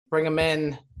Bring him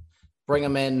in. Bring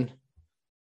him in.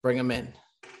 Bring him in.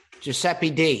 Giuseppe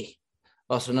D,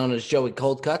 also known as Joey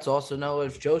Cold Cuts, also known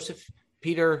as Joseph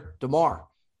Peter DeMar,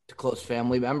 to close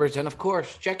family members. And, of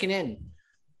course, checking in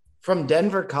from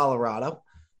Denver, Colorado,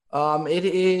 it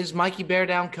is Mikey Bear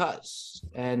Down Cuz.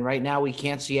 And right now we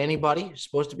can't see anybody. It's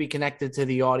supposed to be connected to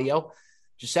the audio.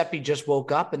 Giuseppe just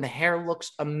woke up, and the hair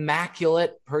looks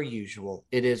immaculate per usual.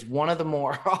 It is one of the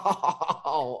more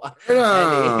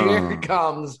and here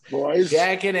comes boys.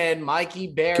 checking in Mikey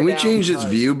Bear. Can we change his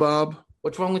view, Bob?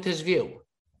 What's wrong with his view?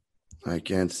 I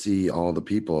can't see all the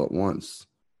people at once.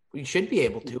 You should be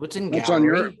able to. It's in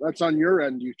gallery. That's on your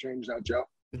end. You change that, Joe.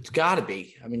 It's got to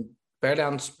be. I mean, Bear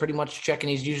Down's pretty much checking.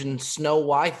 He's using snow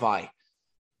Wi-Fi.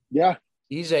 Yeah,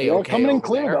 he's okay. Coming in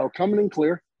clear though. Coming in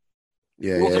clear.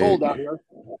 Yeah, a little cold out here.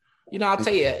 You know, I'll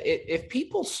tell you, if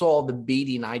people saw the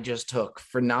beating I just took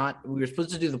for we were supposed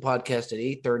to do the podcast at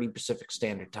 8:30 Pacific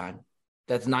Standard Time.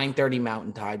 That's 9:30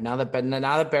 Mountain Time. Now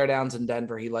that Bear Down's in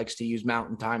Denver, he likes to use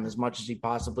Mountain Time as much as he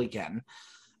possibly can.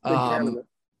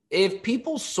 If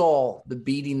people saw the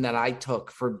beating that I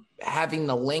took for having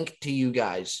the link to you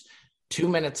guys 2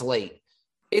 minutes late,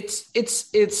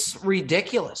 it's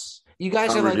ridiculous. You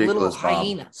guys are like little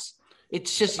hyenas. Bob.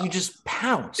 It's just, you just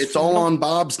pounce. It's all on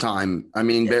Bob's time. I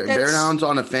mean, Bear Down's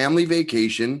on a family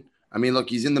vacation. I mean, look,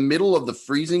 he's in the middle of the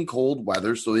freezing cold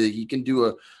weather so that he can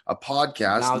do a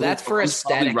podcast. No, that's for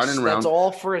aesthetics. That's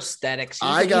all for aesthetics.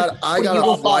 I got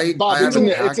a flight. Bob, it's in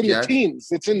the teens.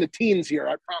 It's in the teens here.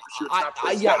 I promise you.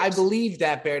 It's not I believe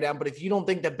that, Bear Down. But if you don't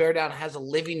think that Bear Down has a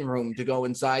living room to go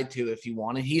inside to if you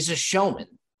want it, he's a showman.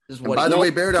 By the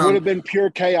way, Bear Down, would have been pure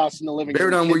chaos in the living room. Bear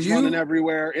Down, were you running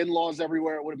everywhere? In-laws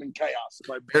everywhere. It would have been chaos.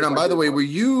 Bear Down, by the way, were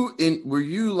you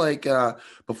like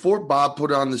before Bob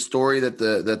put on the story that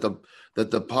the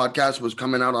podcast was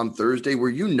coming out on Thursday? Were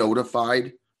you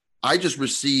notified? I just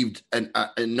received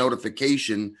a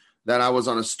notification that I was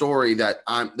on a story by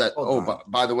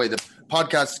the way, the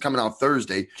podcast is coming out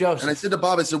Thursday. Joseph. And I said to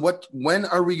Bob, I said, when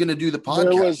are we going to do the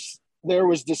podcast? There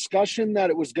was discussion that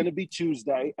it was going to be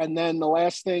Tuesday. And then the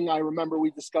last thing I remember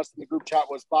we discussed in the group chat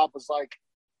was Bob was like,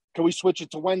 can we switch it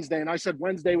to Wednesday? And I said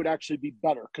Wednesday would actually be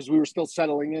better because we were still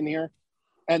settling in here.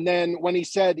 And then when he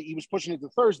said he was pushing it to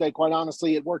Thursday, quite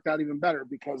honestly, it worked out even better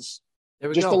because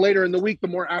the later in the week, the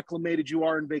more acclimated you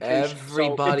are in vacation.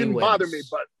 Everybody it didn't wins. Bother me,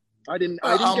 but I didn't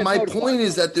get my notified. point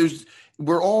is that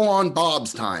we're all on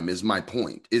Bob's time is my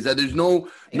point, is that there's no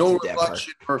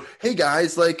reflection or, hey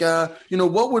guys, like,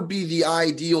 what would be the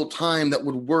ideal time that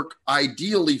would work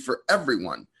ideally for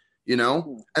everyone,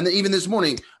 And then even this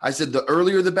morning, I said the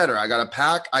earlier the better. I got to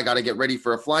pack. I got to get ready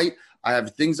for a flight. I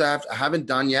have things I haven't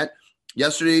done yet.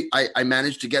 Yesterday, I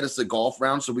managed to get us a golf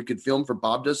round so we could film for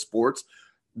Bob Does Sports.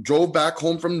 Drove back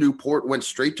home from Newport, went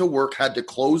straight to work, had to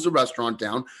close the restaurant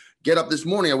down. Get up this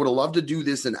morning. I would have loved to do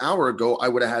this an hour ago. I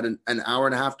would have had an hour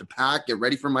and a half to pack, get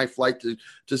ready for my flight to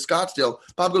Scottsdale.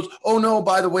 Bob goes, oh no,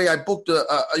 by the way, I booked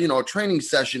a training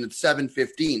session at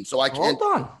 7:15. So I can't.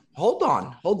 Hold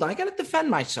on. I got to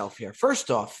defend myself here. First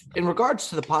off, in regards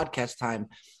to the podcast time,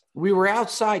 we were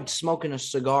outside smoking a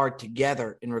cigar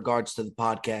together in regards to the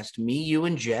podcast. Me, you,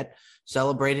 and Jet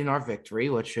celebrating our victory,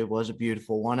 which it was a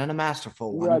beautiful one and a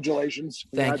masterful one. Congratulations.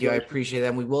 Thank you. I appreciate that.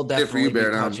 And we will definitely be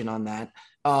touching on that.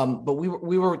 But you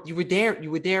were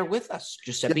there with us,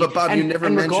 Giuseppe. Yeah, but Bob, you never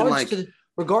mentioned in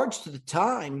regards to the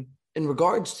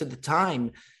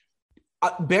time,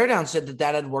 Bear Down said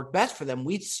that had worked best for them.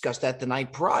 We discussed that the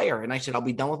night prior, and I said I'll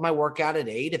be done with my workout at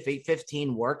 8. If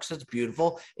 8:15 works, that's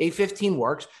beautiful. 8:15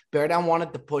 works. Bear Down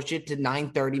wanted to push it to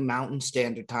 9:30 Mountain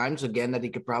Standard Time, so again that he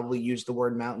could probably use the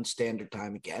word Mountain Standard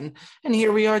Time again. And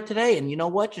here we are today. And you know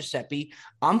what, Giuseppe?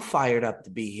 I'm fired up to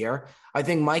be here. I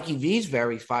think Mikey V's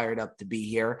very fired up to be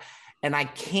here, and I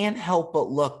can't help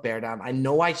but look, Bear Down. I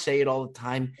know I say it all the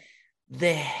time.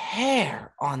 The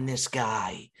hair on this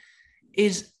guy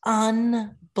is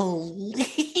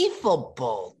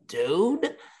unbelievable,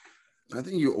 dude. I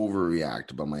think you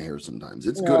overreact about my hair sometimes.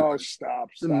 It's good. Oh, stop.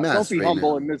 It's a mess. Don't be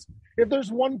humble in this. If there's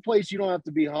one place you don't have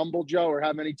to be humble, Joe, or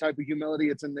have any type of humility,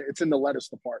 it's in the lettuce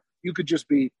department. You could just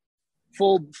be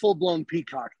full-blown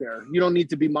peacock there. You don't need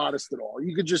to be modest at all.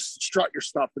 You could just strut your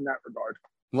stuff in that regard.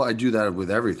 Well, I do that with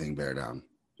everything, Bear Down.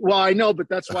 Well, I know, but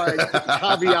that's why the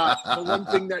caveat, the one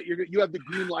thing that you have the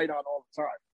green light on all the time.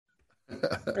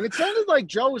 And it sounded like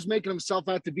Joe was making himself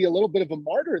out to be a little bit of a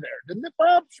martyr there, didn't it,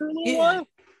 Bob, for a little while?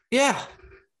 Yeah.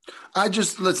 I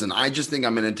just think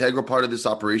I'm an integral part of this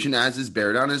operation, as is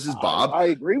Bear Down, as is Bob. I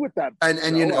agree with that. And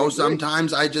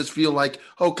sometimes I just feel like,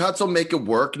 cuts will make it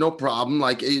work, no problem.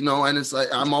 Like, and it's like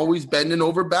I'm always bending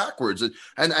over backwards.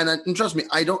 And trust me,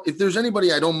 I don't. If there's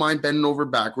anybody I don't mind bending over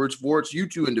backwards for, it's you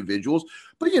two individuals.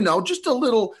 But just a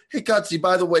little, hey Cutsy,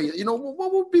 by the way,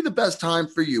 what would be the best time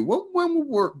for you? When would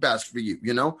work best for you?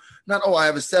 Not I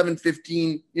have a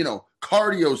 7:15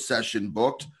 cardio session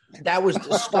booked. That was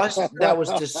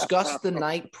discussed the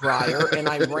night prior, and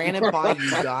I ran it by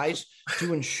you guys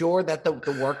to ensure that the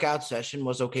workout session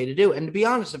was okay to do. And to be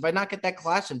honest, if I not get that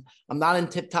class and I'm not in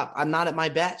tip top, I'm not at my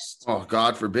best. Oh,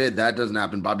 God forbid that doesn't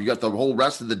happen, Bob. You got the whole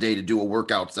rest of the day to do a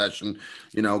workout session.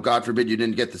 God forbid you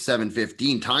didn't get the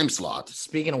 7:15 time slot.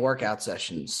 Speaking of workout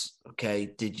sessions,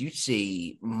 okay, did you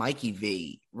see Mikey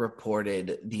V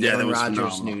reported the Aaron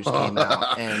Rodgers news came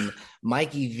out, and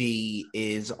Mikey V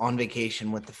is on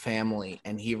vacation with the family,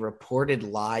 and he reported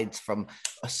lies from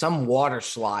some water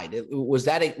slide. Was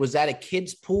that a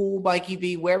kid's pool, Mikey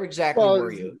V? Where exactly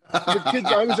were you? The kids,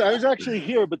 I was actually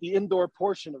here, but the indoor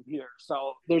portion of here.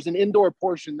 So there's an indoor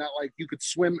portion that like you could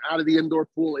swim out of the indoor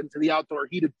pool into the outdoor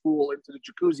heated pool into the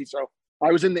jacuzzi. So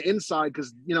I was in the inside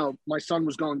because, my son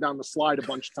was going down the slide a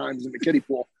bunch of times in the kiddie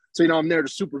pool. So, I'm there to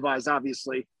supervise,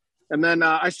 obviously. And then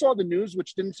I saw the news,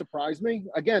 which didn't surprise me.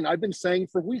 Again, I've been saying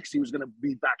for weeks he was going to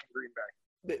be back in Green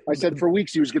Bay. I said for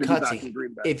weeks he was going to be back in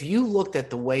Green Bay. If you looked at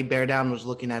the way Bear Down was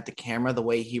looking at the camera, the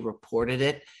way he reported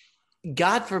it,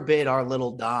 God forbid our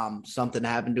little Dom, something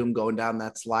happened to him going down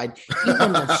that slide. He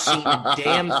wouldn't have seen a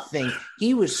damn thing.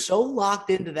 He was so locked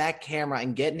into that camera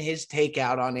and getting his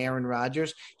takeout on Aaron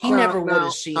Rodgers. He never would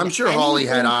have seen. I'm sure Holly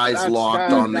had eyes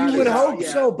locked on the. You would hope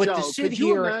so, but Joe, to sit could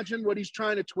you here, imagine what he's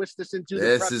trying to twist this into?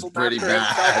 This is pretty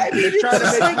bad. He's trying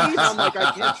to make me sound like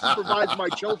I can't supervise my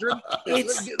children.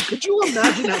 Could you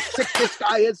imagine how sick this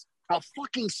guy is? How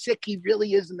fucking sick he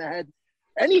really is in the head.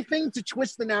 Anything to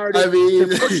twist the narrative,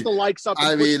 to push the likes up.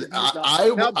 I've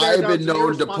been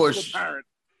known to push.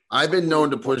 I've been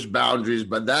known to push boundaries,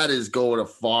 but that is going a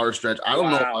far stretch. I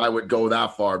don't know if I would go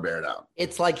that far, Bear Down.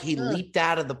 It's like he leaped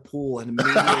out of the pool and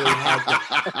immediately had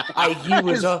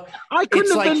to. I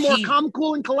couldn't have been more calm,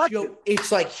 cool, and collected.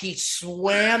 It's like he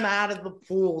swam out of the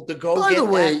pool to go. By the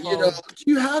way,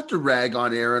 you have to rag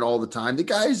on Aaron all the time. The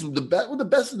guy's the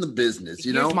best in the business.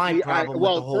 Here's my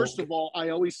problem. First of all, I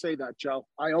always say that, Joe.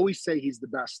 I always say he's the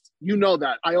best. You know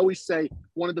that. I always say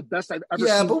one of the best I've ever seen.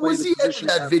 Yeah, but was the end of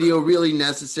that video really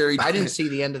necessary? I didn't see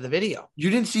the end of the video. You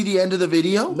didn't see the end of the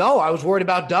video? No, I was worried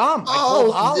about Dom. Well,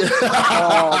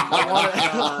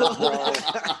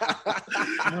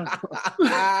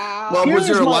 was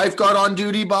there a lifeguard on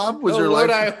duty, Bob? Was there a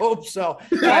lifeguard? I hope so.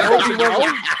 I hope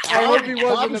he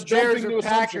wasn't a Bears or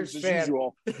Packers fan.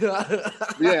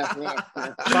 Yeah.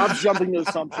 Bob's jumping to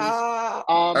assumptions.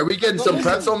 Are we getting some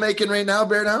pretzel making right now,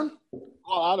 Bear Down?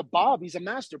 Well, out of Bob, he's a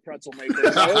master pretzel maker,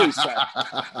 as I always say.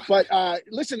 But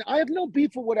listen, I have no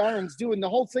beef with what Aaron's doing. The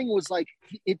whole thing was like,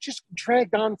 it just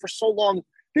dragged on for so long.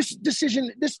 This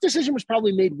decision was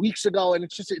probably made weeks ago, and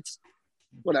it's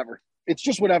whatever. It's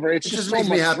just whatever. It just makes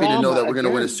me happy to know that we're going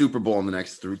to win a Super Bowl in the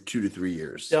next 2 to 3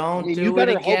 years. Don't do it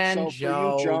again,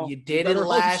 Joe. You did it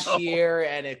last year,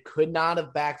 and it could not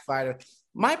have backfired.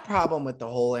 My problem with the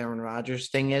whole Aaron Rodgers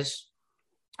thing is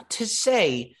to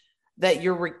say that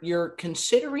you're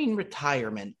considering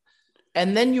retirement,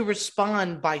 and then you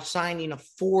respond by signing a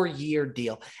 4-year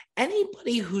deal.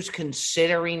 Anybody who's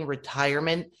considering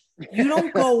retirement, you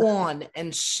don't go on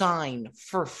and sign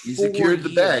for 4 years. He secured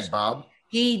the bag, Bob.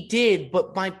 He did,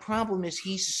 but my problem is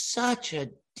he's such a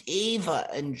diva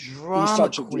and drama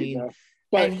queen.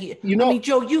 But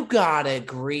Joe, you gotta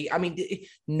agree. I mean,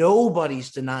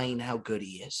 nobody's denying how good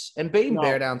he is, and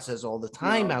Bear Down says all the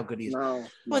time how good he is.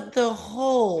 But the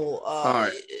whole all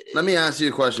right, let me ask you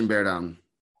a question, Bear Down.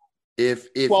 If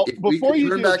we could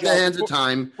turn back the hands of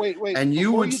time, and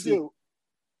you would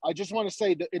I just want to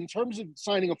say that in terms of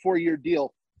signing a 4-year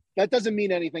deal, that doesn't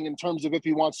mean anything in terms of if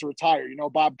he wants to retire,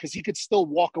 Bob, because he could still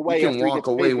walk away. He can walk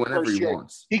away whenever he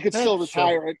wants. He could still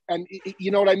retire, and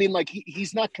you know what I mean. Like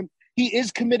he's not. He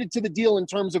is committed to the deal in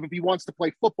terms of if he wants to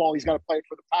play football, he's got to play it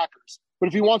for the Packers. But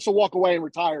if he wants to walk away and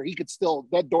retire, he could still.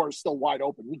 That door is still wide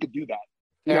open. He could do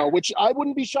that. Which I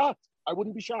wouldn't be shocked.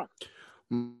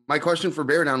 My question for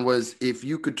Bear Down was if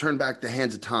you could turn back the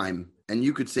hands of time and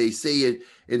you could say it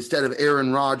instead of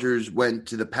Aaron Rodgers went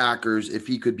to the Packers, if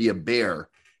he could be a Bear.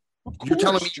 You're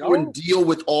telling me you wouldn't deal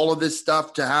with all of this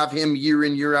stuff to have him year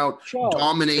in, year out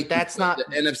dominate that's not the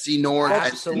NFC North?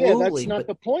 Absolutely. Yeah, that's not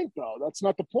the point, though. That's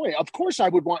not the point. Of course, I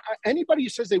would want anybody who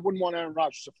says they wouldn't want Aaron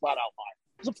Rodgers is a flat out liar.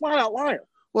 He's a flat out liar.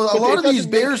 Well, a lot of these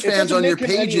Bears fans on your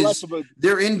pages,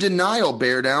 they're in denial,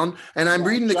 Bear Down. And I'm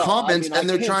reading the comments, and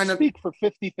they're trying to speak for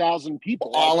 50,000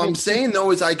 people. All I'm saying,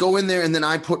 though, is I go in there and then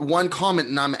I put one comment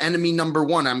and I'm enemy number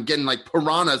one. I'm getting like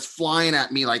piranhas flying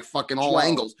at me like fucking all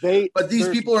angles. But these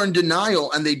people are in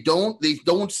denial and they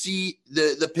don't see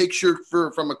the picture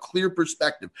from a clear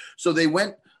perspective. So they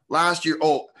went last year,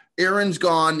 Aaron's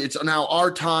gone. It's now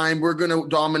our time. We're going to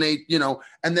dominate,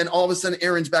 and then all of a sudden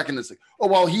Aaron's back and it's like,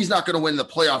 he's not going to win the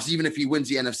playoffs. Even if he wins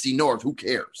the NFC North, who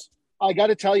cares? I got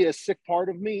to tell you, a sick part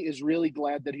of me is really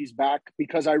glad that he's back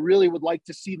because I really would like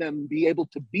to see them be able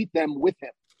to beat them with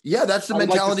him. Yeah, that's the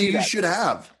mentality you should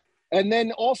have. And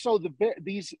then also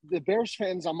the Bears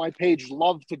fans on my page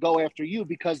love to go after you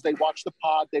because they watch the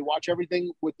pod. They watch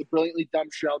everything with the Brilliantly Dumb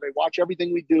show. They watch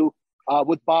everything we do.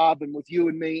 With Bob and with you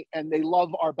and me, and they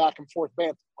love our back and forth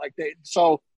banter.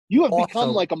 So you have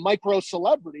become like a micro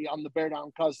celebrity on the Bear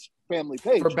Down Cuz family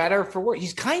page. For better, for worse.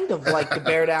 He's kind of like the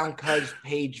Bear Down Cuz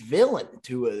page villain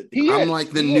to I'm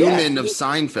like the Newman of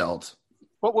Seinfeld.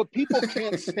 But what people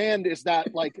can't stand is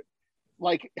that like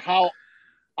how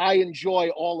I enjoy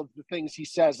all of the things he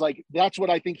says. Like that's what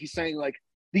I think he's saying. Like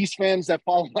these fans that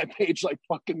follow my page like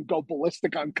fucking go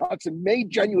ballistic on Cuts and may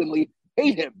genuinely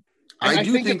hate him. I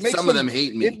do think some of them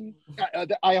hate me.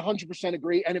 I 100%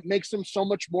 agree. And it makes them so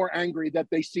much more angry that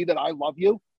they see that I love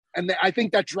you. And I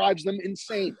think that drives them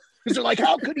insane. Because they're like,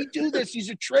 how could he do this?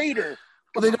 He's a traitor.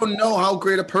 Well, they don't know how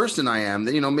great a person I am.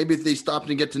 Maybe if they stopped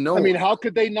and get to know me. How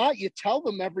could they not? You tell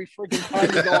them every friggin'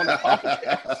 time you go on a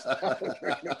podcast.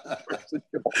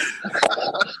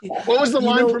 What was the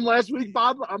line from last week,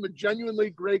 Bob? I'm a genuinely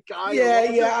great guy.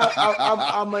 Yeah.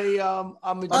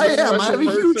 I have a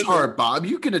huge heart, Bob.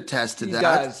 You can attest to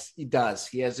that. He does.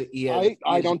 He has I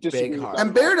don't disagree. Big heart.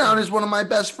 And Bear Down is one of my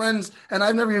best friends, and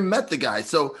I've never even met the guy.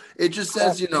 So it just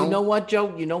says, You know what,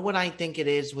 Joe? You know what I think it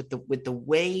is with the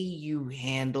way you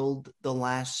handled the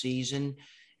last season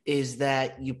is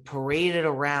that you paraded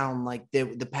around like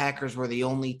the Packers were the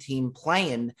only team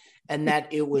playing and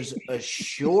that it was a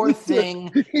sure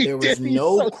thing. There was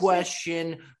no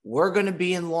question. We're going to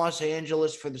be in Los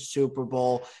Angeles for the Super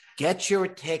Bowl. Get your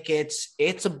tickets.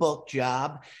 It's a book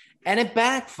job. And it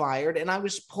backfired, and I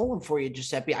was pulling for you,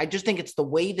 Giuseppe. I just think it's the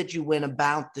way that you went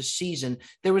about the season.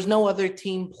 There was no other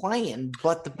team playing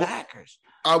but the Packers.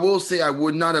 I will say I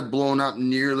would not have blown up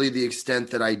nearly the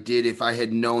extent that I did if I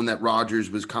had known that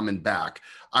Rodgers was coming back.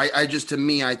 I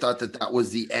thought that was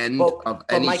the end of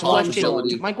any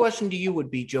possibility. My question to you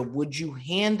would be, Joe, would you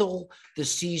handle the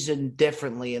season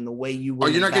differently in the way you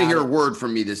would? You're not going to hear a word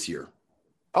from me this year.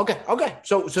 Okay.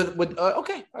 So with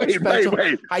okay. Wait!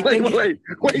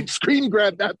 Screen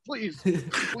grab that, please.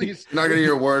 You're not gonna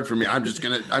hear a word from me. I'm just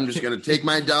gonna take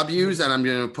my W's and I'm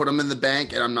gonna put them in the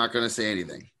bank and I'm not gonna say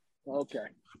anything. Okay.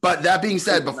 But that being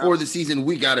said, before the season,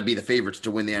 we got to be the favorites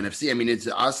to win the NFC. I mean, it's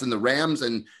us and the Rams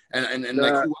and like who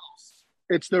else?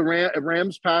 It's the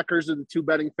Rams, Packers are the two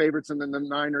betting favorites, and then the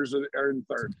Niners are in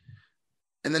third.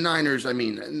 And the Niners, the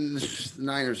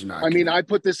Niners are not. I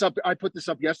put this up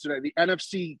yesterday. The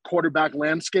NFC quarterback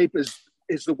landscape is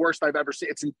the worst I've ever seen.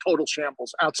 It's in total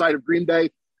shambles outside of Green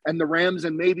Bay and the Rams.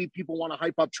 And maybe people want to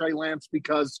hype up Trey Lance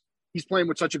because he's playing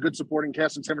with such a good supporting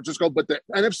cast in San Francisco. But the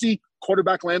NFC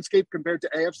quarterback landscape compared to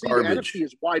AFC, garbage. The NFC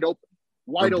is wide open.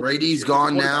 Brady's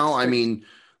gone now.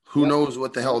 Who knows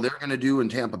what the hell they're going to do in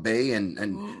Tampa Bay, and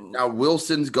now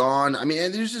Wilson's gone.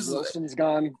 There's just Wilson's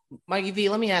gone. Mikey V,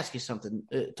 let me ask you something.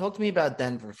 Talk to me about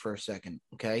Denver for a second,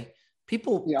 okay?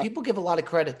 People give a lot of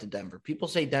credit to Denver. People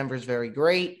say Denver's very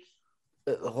great.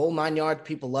 The whole 9 yards.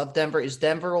 People love Denver. Is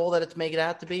Denver all that it's making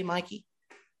out to be, Mikey?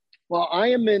 Well, I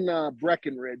am in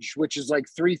Breckenridge, which is like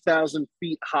 3,000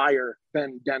 feet higher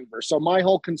than Denver. So my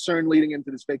whole concern leading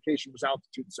into this vacation was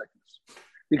altitude sickness,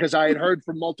 because I had heard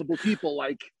from multiple people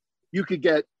like, you could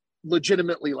get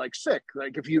legitimately like sick.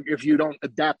 Like if you don't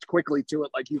adapt quickly to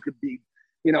it, like you could be,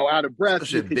 out of breath.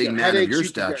 Especially a big man of your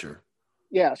stature.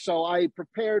 So I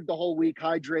prepared the whole week,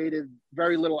 hydrated,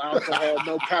 very little alcohol,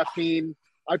 no caffeine.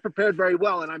 I prepared very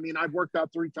well. And I've worked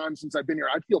out 3 times since I've been here.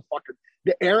 I feel fucking,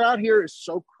 the air out here is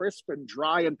so crisp and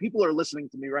dry, and people are listening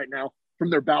to me right now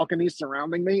from their balconies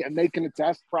surrounding me, and they can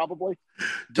attest probably.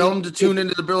 Tell them to tune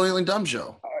into the Brilliantly Dumb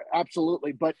show.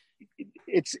 Absolutely. But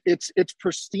it's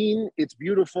pristine. It's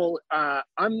beautiful.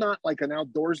 I'm not like an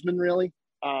outdoorsman really.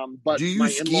 But do you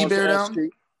ski, Bear Down?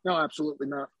 No, absolutely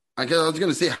not. I was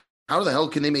going to say, how the hell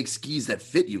can they make skis that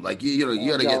fit you? Like, you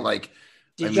got to get like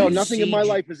Joe, nothing in my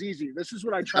life is easy. This is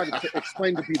what I try to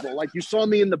explain to people. Like, you saw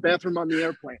me in the bathroom on the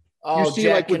airplane. Oh, you see,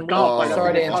 Jack, like, with golf,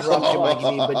 sorry to interrupt you, Mikey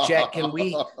V, but Jack,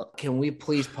 can we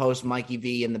please post Mikey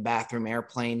V in the bathroom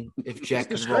airplane if Jack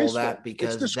could roll that?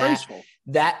 Because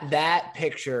that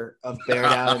picture of Bear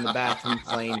Down in the bathroom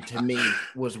plane to me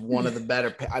was one of the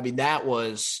better. I mean, that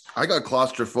was. I got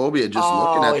claustrophobia just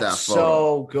looking at that photo.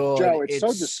 So good, Joe. It's so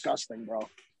disgusting, bro.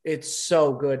 It's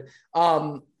so good.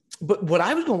 But what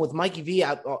I was going with Mikey V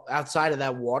outside of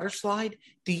that water slide,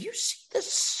 do you see the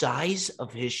size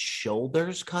of his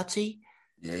shoulders, Cutsy?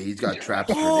 Yeah, he's got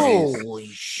traps for days. Holy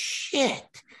shit.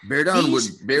 Bear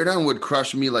Down would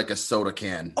crush me like a soda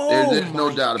can. There's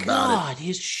no doubt about it.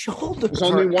 His shoulders. There's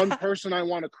only one person I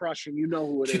want to crush, and you know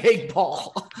who it is. Jake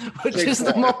Paul. I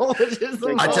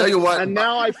tell you what. And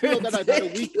now I feel that I've had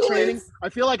a week training. I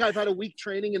feel like I've had a week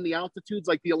training in the altitudes,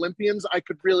 like the Olympians. I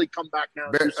could really come back now.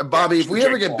 Bobby, if we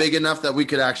ever get big enough that we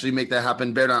could actually make that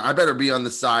happen, Bear Down, I better be on the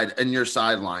side and your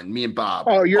sideline, me and Bob.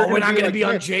 We're not going to be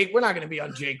on Jake. We're not going to be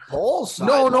on Jake Paul's side.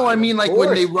 No. I mean, like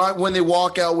when they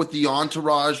walk out with the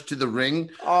entourage to the ring,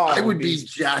 I would be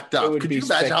jacked up. Could you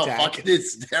imagine how fucking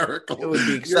hysterical? It would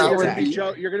be You're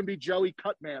going to be Joey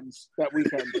Cutmans that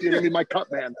weekend. You're going to be my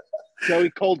cut man. Joey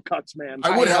Cold Cuts, man.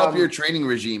 I would help your training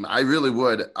regime. I really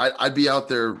would. I'd be out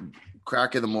there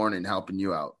crack in the morning helping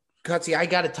you out. Cutsy, I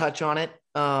got to touch on it.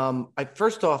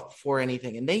 First off, before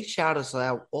anything, and they shout us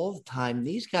out all the time.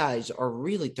 These guys are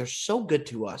they're so good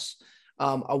to us.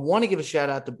 I want to give a shout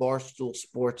out to Barstool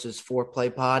Sports'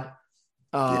 Foreplay pod.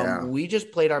 We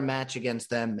just played our match against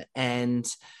them, and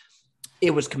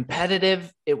it was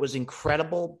competitive. It was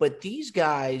incredible, but these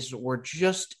guys were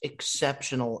just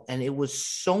exceptional, and it was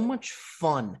so much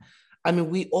fun. I mean,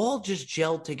 we all just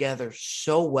gelled together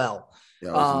so well. Yeah,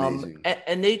 it was amazing.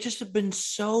 And they just have been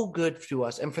so good to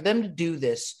us, and for them to do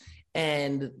this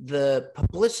and the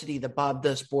publicity that Bob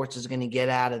Does Sports is going to get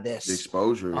out of this,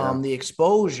 the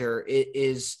exposure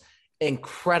is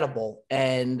incredible.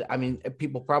 And I mean,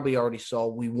 people probably already saw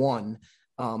we won.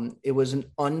 It was an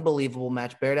unbelievable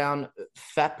match. Bear Down,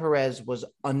 Fat Perez was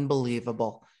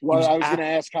unbelievable. Well, I was going to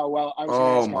ask how well.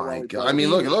 Oh my God! I mean,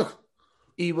 look.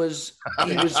 He was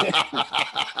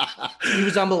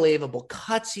unbelievable.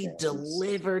 Cutsy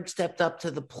delivered, stepped up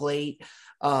to the plate.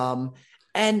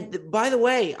 And by the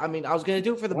way, I mean, I was going to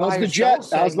do it for the Jet.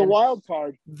 That was the wild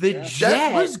card. The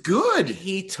Jet was good.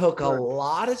 He took a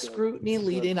lot of scrutiny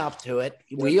leading up to it.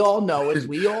 We all know it.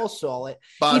 We all saw it.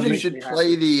 Bob, you should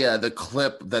play the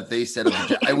clip that they said of the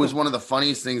Jet. It was one of the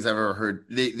funniest things I've ever heard.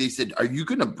 They said, "Are you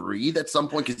going to breathe at some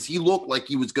point?" Because he looked like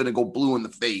he was going to go blue in the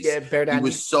face. Yeah, Bear Down. He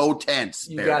was so tense.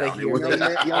 You got to hear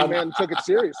it. Young man took it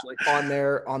seriously on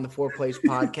the Foreplays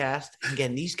podcast.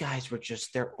 Again,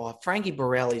 they're off. Frankie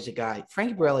Borelli's a guy.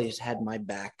 Frankie Borelli has had my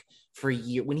back for a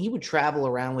year. When he would travel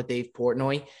around with Dave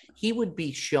Portnoy, he would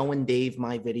be showing Dave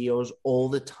my videos all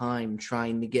the time,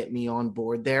 trying to get me on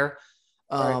board there.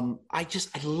 I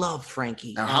love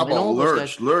Frankie. Now, how about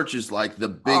Lurch? Lurch is like the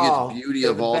biggest beauty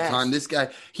of all time. This guy,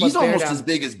 he's almost as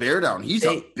big as Bear Down. He's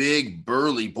a big,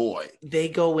 burly boy. They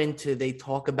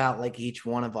talk about like each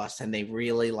one of us, and they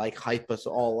really like hype us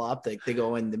all up. They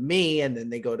go into me, and then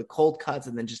they go to Cold Cuts,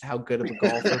 and then just how good of a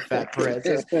golfer Fat Perez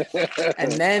is.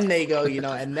 And then they go,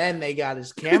 and then they got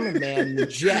his cameraman, the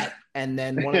Jet, and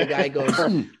then one of the guy goes,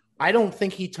 I don't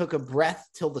think he took a breath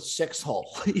till the 6th hole.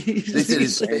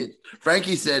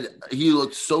 Frankie said he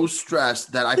looked so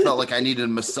stressed that I felt like I needed a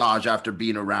massage after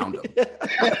being around him.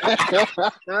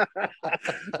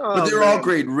 But they're all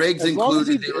great, Riggs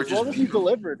included. As long as he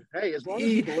delivered. Hey, as long as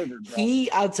he delivered. Bro.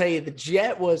 I'll tell you, the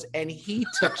Jet was, and he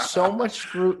took so much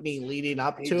scrutiny leading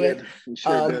up to it. He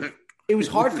sure did. It was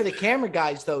hard for the camera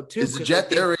guys, though, too. Is the Jet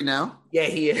there right now? Yeah,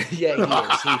 he is. Yeah,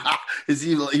 he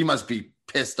is. He must be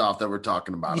pissed off that we're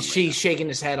talking about him. She's shaking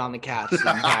his head on the couch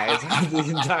the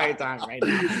entire time right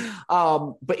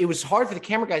now. But it was hard for the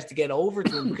camera guys to get over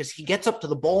to him because he gets up to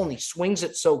the ball and he swings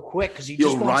it so quick because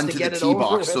he'll run to the tee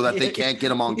box so that they can't get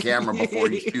him on camera before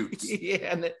he shoots. Yeah,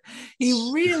 and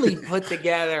he really put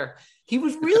together. He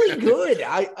was really good.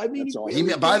 I mean,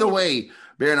 by the way,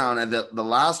 Bear Down, the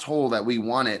last hole that we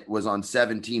won it was on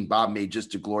 17. Bob made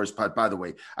just a glorious putt. By the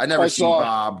way, I never seen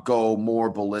Bob go more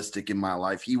ballistic in my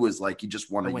life. He was like, he just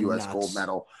won a U.S. gold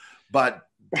medal. But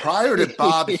prior to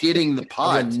Bob hitting the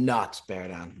putt, nuts, Bear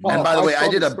Down. And by the way, I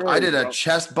did a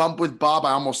chest bump with Bob.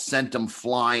 I almost sent him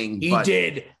flying. He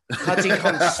did. Cutsy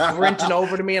comes sprinting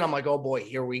over to me, and I'm like, oh boy,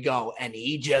 here we go. And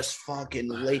he just fucking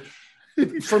laid.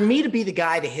 For me to be the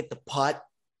guy to hit the putt,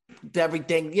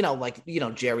 everything,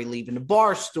 Jerry leaving the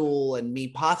bar stool and me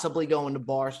possibly going to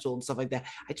bar stool and stuff like that.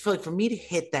 I feel like for me to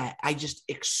hit that, I just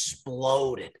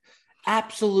exploded.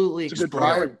 Absolutely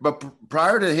exploded. But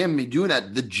prior to him doing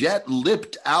that, the Jet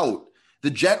lipped out. The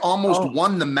Jet almost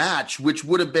won the match, which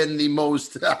would have been the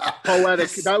most poetic.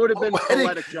 That would have been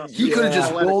poetic justice. He could have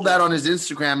just rolled that on his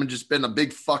Instagram and just been a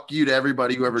big fuck you to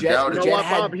everybody who ever doubted. You know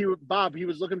what, Bob? He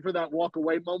was looking for that walk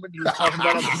away moment. He was talking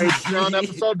about on the Patreon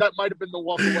episode. That might have been the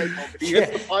walk away moment. He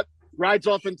hits the putt, rides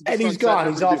off into the sunset, he's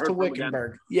gone. He's off to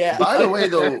Wickenburg. Yeah. By the way,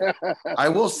 though, I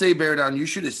will say, Bear Down, you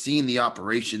should have seen the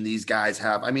operation these guys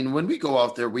have. I mean, when we go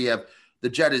out there, we have the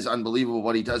Jet is unbelievable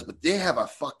what he does, but they have a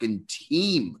fucking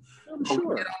team. Sure.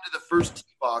 We get onto the first tee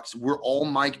box. We're all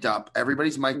mic'd up.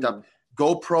 Everybody's mic'd up.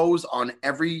 GoPros on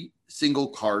every single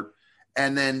cart.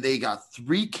 And then they got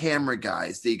 3 camera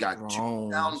guys. They got 2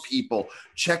 sound people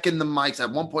checking the mics.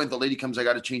 At one point, the lady comes, I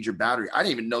got to change your battery. I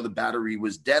didn't even know the battery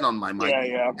was dead on my mic.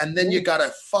 Yeah. And then you got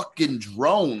a fucking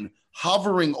drone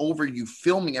hovering over you,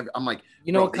 filming. I'm like,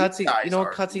 you know what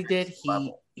Cutsy did?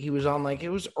 He was on it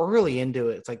was early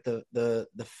into it. It's like the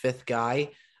 5th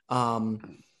guy.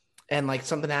 And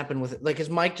something happened with it. His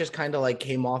mic just kind of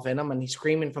came off in him, and he's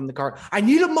screaming from the car, "I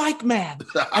need a mic man!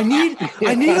 I need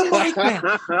a mic man!"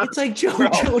 It's like,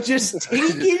 Joe, just take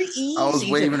it easy. I was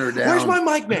waving her down. Where's my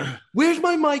mic man? Where's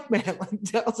my mic man?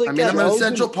 I was like, I'm an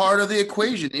essential part of the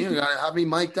equation. You gotta have me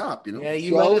mic'd up. Yeah,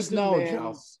 you let us know,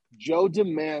 Joe. Joe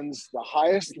demands the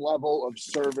highest level of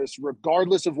service,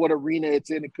 regardless of what arena it's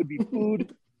in. It could be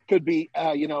food, could be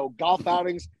golf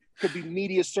outings. Could be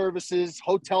media services,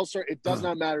 hotel service. It does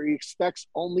not matter. He expects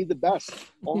only the best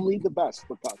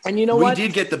for Cuts. And you know what? We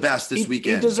did get the best this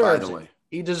weekend. He deserves by the way.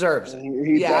 He deserves it.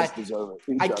 He does deserve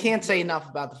it. I can't say enough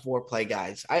about the Foreplay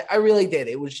guys. I really did.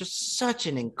 It was just such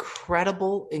an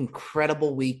incredible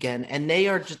weekend, and they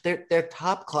are just they're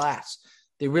top class.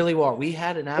 They really are. We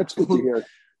had an absolute.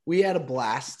 We had a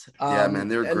blast. Yeah, man,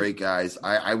 they're great guys.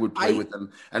 I would play with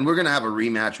them, and we're gonna have a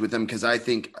rematch with them because I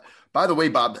think. By the way,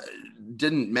 Bob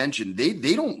didn't mention they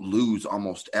don't lose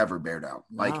almost ever. Bear Down.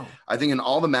 No. I think in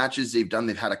all the matches they've done,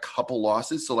 they've had a couple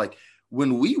losses. So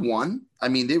when we won, I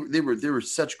mean they were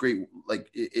such great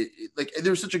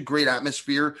there was such a great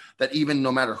atmosphere that even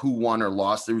no matter who won or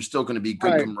lost, there was still going to be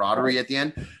good camaraderie at the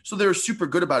end. So they were super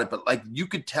good about it. But you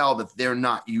could tell that they're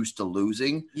not used to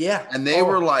losing. Yeah, and they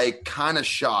were kind of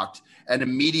shocked. And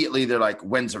immediately they're like,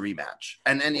 "When's a rematch?"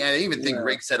 And I even think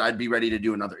Rick said, "I'd be ready to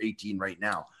do another 18 right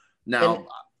now." Now,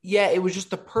 it was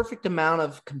just the perfect amount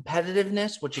of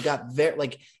competitiveness, which you got there.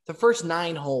 The first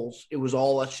 9 holes, it was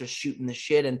all us just shooting the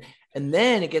shit. And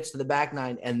then it gets to the back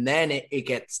 9, and then it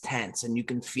gets tense, and you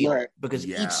can feel it because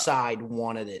each side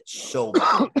wanted it so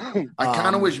bad. I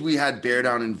kind of wish we had Bear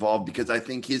Down involved because I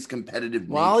think his competitive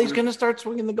nature, he's going to start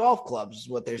swinging the golf clubs is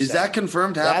what they're saying. Is that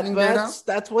confirmed happening, Bear Down?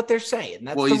 That's what they're saying.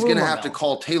 That's he's going to have to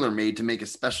call TaylorMade to make a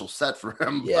special set for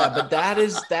him. Yeah, but that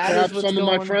is what's some of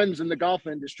my friends in the golf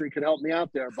industry could help me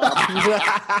out there, Bob.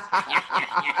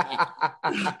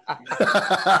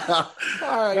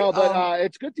 All right. No, but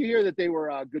it's good to hear that they were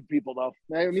good people, though.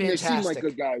 I mean, fantastic. They seem like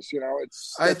good guys.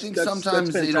 I think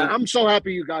sometimes they don't. I'm so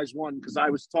happy you guys won because I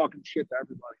was talking shit to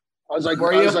everybody. I was like,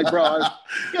 bro,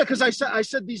 because I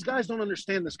said these guys don't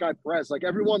understand this guy Perez.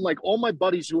 Everyone, all my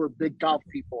buddies who are big golf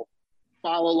people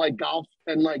follow golf,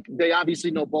 and they obviously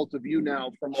know both of you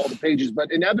now from all the pages,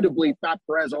 but inevitably Fat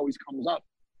Perez always comes up,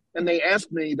 and they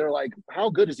ask me, they're like, "How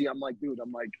good is he?" I'm like, dude,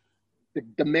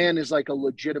 the man is a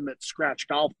legitimate scratch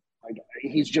golfer.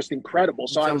 He's just incredible.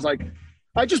 So I was like,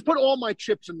 I just put all my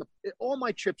chips I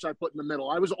put in the middle.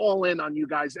 I was all in on you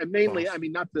guys, and mainly, I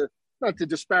mean, not to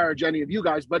disparage any of you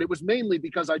guys, but it was mainly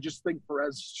because I just think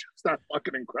Perez is just that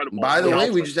fucking incredible. By the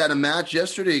way, we just had a match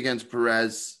yesterday against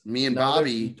Perez, me and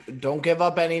Bobby. Don't give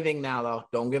up anything now, though.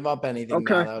 Don't give up anything.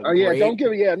 Okay. Now,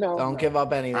 Don't give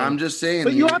up anything. I'm just saying.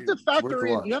 But you have to factor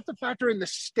in. You have to factor in the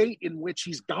state in which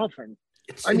he's golfing.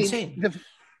 It's insane.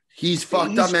 He's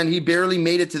fucked up, man. He barely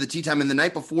made it to the tee time. And the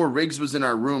night before, Riggs was in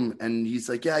our room, and he's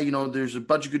like, "Yeah, there's a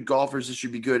bunch of good golfers. This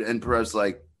should be good." And Perez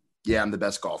like, "Yeah, I'm the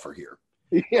best golfer here."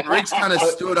 Yeah. Riggs kind of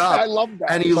stood up. I love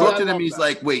that. And he looked at him. He's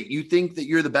like, "Wait, you think that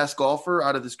you're the best golfer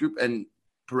out of this group?" And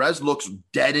Perez looks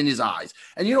dead in his eyes.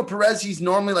 And Perez, he's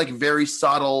normally very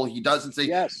subtle. He doesn't say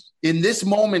yes. In this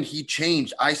moment, he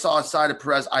changed. I saw a side of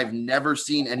Perez I've never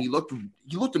seen, and he looked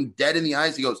him dead in the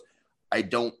eyes. He goes, "I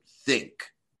don't think.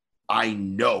 I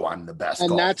know I'm the best."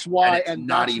 And golfer. That's why, and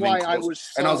not even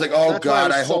close. I was like, "Oh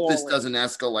God, I hope this doesn't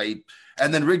escalate."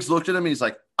 And then Riggs looked at him and he's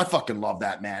like, "I fucking love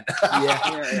that man."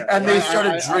 Yeah. And they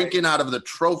started drinking out of the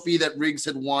trophy that Riggs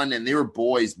had won, and they were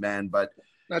boys, man. But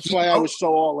that's why I was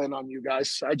so all in on you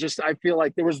guys. I feel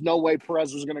like there was no way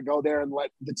Perez was going to go there and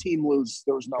let the team lose.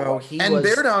 There was no way.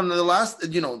 Bear Down, the last,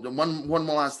 one more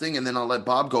last thing, and then I'll let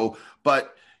Bob go.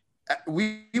 But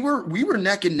we were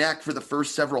neck and neck for the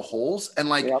first several holes, and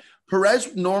like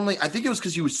Perez normally, I think it was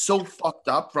because he was so fucked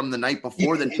up from the night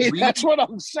before that that's what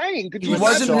I'm saying. He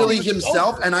wasn't really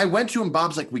himself. And I went to him.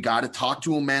 Bob's like, we got to talk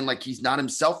to him, man. Like he's not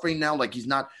himself right now. Like he's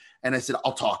not. And I said,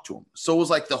 I'll talk to him. So it was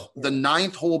like the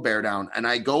ninth hole bear down, and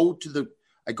I go to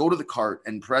the cart,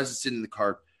 and Perez is sitting in the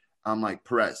cart. I'm like,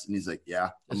 Perez, and he's like,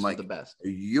 yeah. I'm like, the best. Are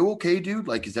you okay, dude?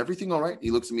 Like, is everything all right?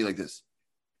 He looks at me like this.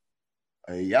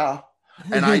 Yeah.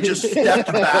 And I just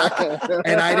stepped back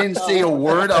and I didn't say a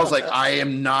word. I was like, I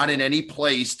am not in any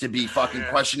place to be fucking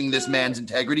questioning this man's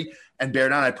integrity. And bear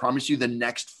down, I promise you, the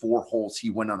next 4 holes, he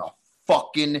went on a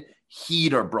fucking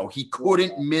heater, bro. He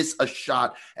couldn't miss a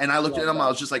shot. And I looked at him, I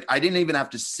was just like, I didn't even have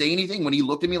to say anything. When he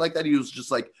looked at me like that, he was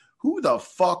just like, who the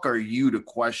fuck are you to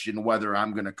question whether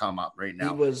I'm going to come up right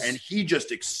now? And he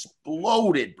just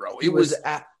exploded, bro. They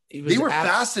were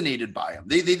fascinated by him.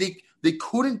 They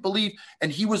couldn't believe,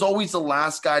 and he was always the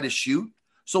last guy to shoot.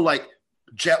 So like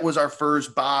Jet was our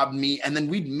first, Bob, me, and then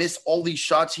we'd miss all these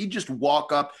shots. He'd just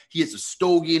walk up. He has a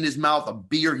stogie in his mouth, a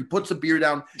beer. He puts a beer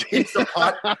down, hits the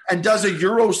putt, and does a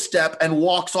Euro step and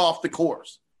walks off the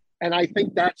course. And I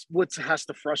think that's what has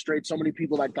to frustrate so many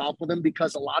people that golf with him,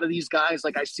 because a lot of these guys,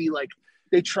 like I see, like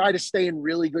they try to stay in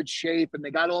really good shape and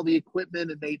they got all the equipment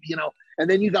and they, and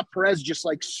then you got Perez just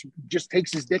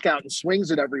takes his dick out and swings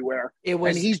it everywhere.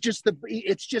 And he's just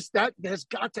it's just that has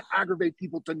got to aggravate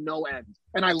people to no end.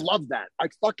 And I love that. I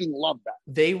fucking love that.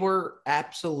 They were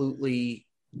absolutely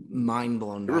mind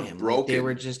blown by him. Like they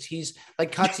were just, he's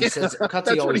like Cutsy says,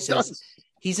 Cutsy always says,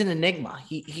 he's an enigma.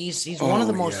 He's one of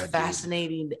the most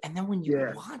fascinating. Dude. And then when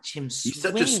you watch him swing, he's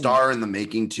such a star in the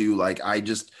making too. Like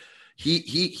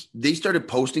they started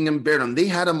posting him, Baird. They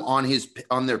had him on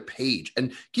their page.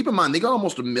 And keep in mind, they got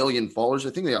almost 1 million followers.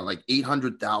 I think they got like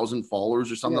 800,000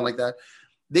 followers or something like that.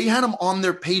 They had him on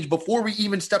their page before we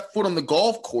even stepped foot on the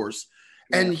golf course.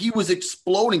 And he was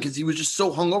exploding because he was just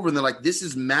so hungover. And they're like, this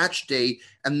is match day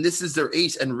and this is their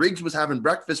ace. And Riggs was having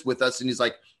breakfast with us. And he's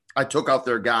like, I took out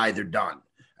their guy. They're done.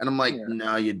 And I'm like,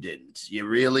 no, you didn't. You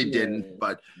really didn't.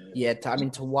 But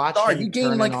to watch him he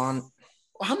gained like on.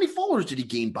 How many followers did he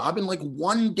gain, Bob? In like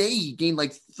one day, he gained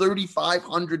like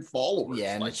 3,500 followers.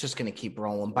 Yeah, and it's just going to keep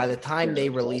rolling. By the time they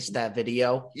release that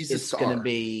video, it's going to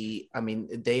be,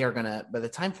 they are going to, by the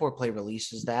time Foreplay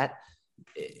releases that,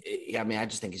 I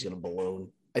just think he's going to balloon.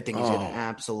 I think he's going to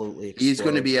absolutely explode. He's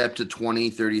going to be up to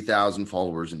 20, 30,000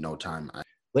 followers in no time.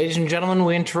 Ladies and gentlemen,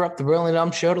 we interrupt the Brilliant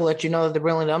Dumb Show to let you know that the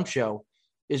Brilliant Dumb Show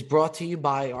is brought to you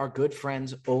by our good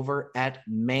friends over at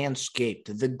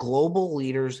Manscaped. The global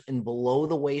leaders in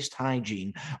below-the-waist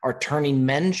hygiene are turning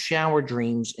men's shower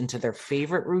dreams into their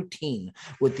favorite routine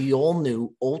with the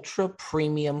all-new Ultra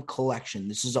Premium Collection.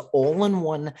 This is an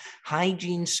all-in-one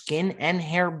hygiene skin and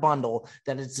hair bundle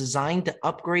that is designed to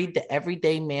upgrade the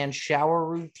everyday man's shower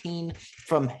routine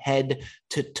from head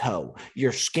to toe.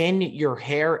 Your skin, your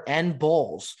hair, and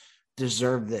balls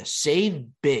deserve this. Save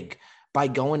big by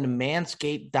going to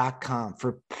manscaped.com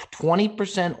for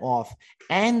 20% off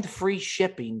and free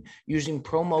shipping using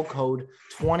promo code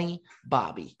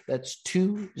 20Bobby. That's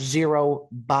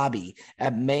 20Bobby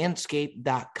at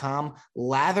manscaped.com.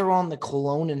 Lather on the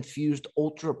cologne-infused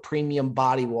ultra premium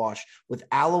body wash with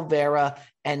aloe vera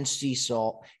and sea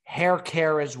salt. Hair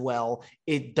care as well.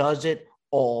 It does it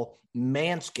all.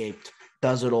 Manscaped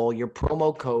does it all. Your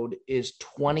promo code is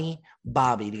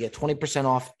 20Bobby to get 20%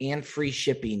 off and free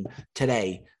shipping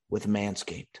today with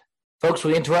Manscaped. Folks,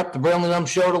 we interrupt the Brilliant Dumb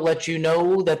Show to let you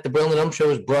know that the Brilliant Dumb Show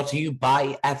is brought to you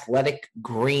by Athletic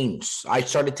Greens. I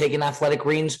started taking Athletic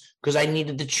Greens because I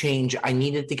needed to change. I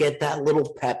needed to get that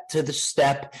little pep to the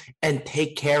step and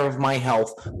take care of my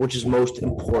health, which is most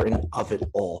important of it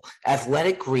all.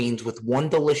 Athletic Greens with one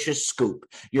delicious scoop.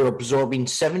 You're absorbing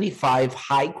 75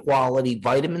 high-quality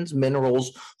vitamins,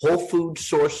 minerals, whole food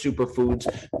source superfoods,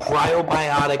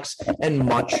 probiotics, and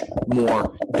much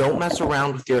more. Don't mess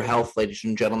around with your health, ladies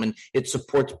and gentlemen. It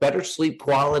supports better sleep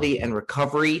quality and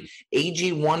recovery.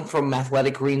 AG1 from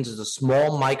Athletic Greens is a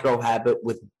small micro habit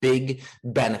with big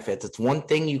benefits. It's one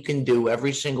thing you can do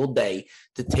every single day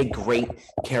to take great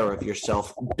care of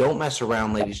yourself. Don't mess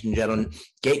around, ladies and gentlemen.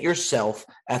 Get yourself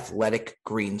Athletic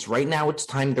Greens. Right now, it's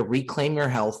time to reclaim your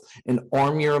health and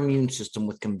arm your immune system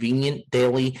with convenient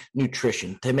daily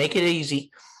nutrition. To make it easy,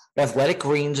 Athletic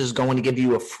Greens is going to give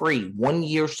you a free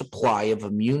 1-year supply of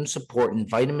immune support and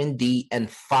vitamin D and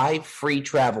 5 free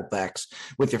travel packs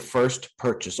with your first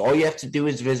purchase. All you have to do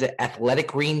is visit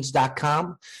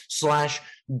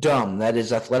athleticgreens.com/dumb. That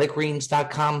is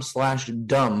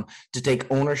athleticgreens.com/dumb to take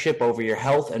ownership over your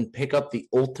health and pick up the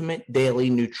ultimate daily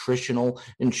nutritional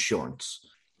insurance.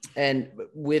 And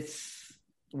with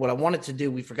what I wanted to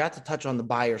do, we forgot to touch on the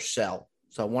buy or sell.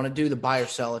 So I want to do the buy or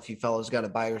sell if you fellas got a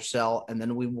buy or sell, and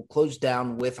then we will close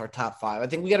down with our top 5. I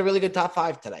think we got a really good top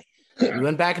 5 today. We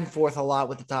went back and forth a lot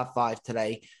with the top 5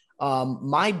 today.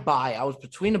 My buy, I was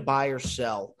between a buy or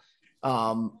sell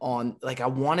on, like, I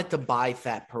wanted to buy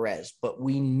Fat Perez, but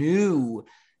we knew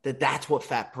that that's what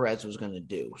Fat Perez was going to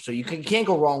do. So you can't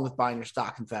go wrong with buying your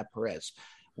stock in Fat Perez.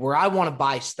 Where I want to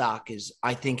buy stock is,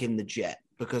 I think, in the Jet,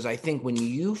 because I think when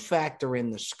you factor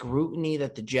in the scrutiny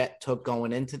that the Jet took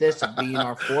going into this of being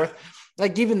our 4th,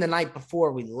 like even the night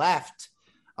before we left,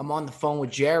 I'm on the phone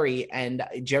with Jerry, and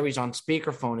Jerry's on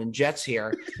speakerphone, and Jet's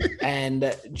here.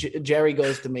 And Jerry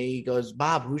goes to me, he goes,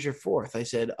 "Bob, who's your 4th?" I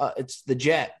said, "It's the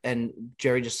Jet." And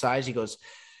Jerry just sighs. He goes,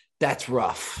 "That's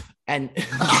rough." And the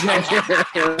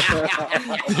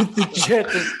Jet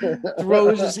just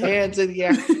throws his hands in the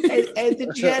air. And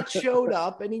the Jet showed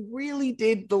up, and he really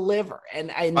did deliver.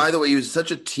 And by the way, he was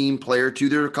such a team player, too.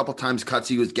 There were a couple times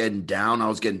Cutsy was getting down. I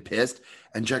was getting pissed.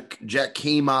 And Jet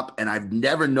came up, and I've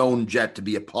never known Jet to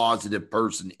be a positive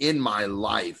person in my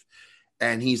life.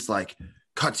 And he's like,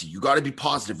 "Cutsy, you got to be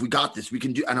positive. We got this. We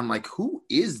can do." And I'm like, who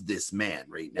is this man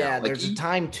right now? Yeah, like, there's a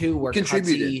time too where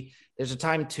Cutsy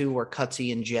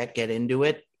and Jet get into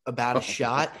it about a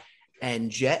shot,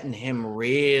 and Jet and him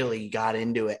really got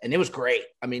into it, and it was great.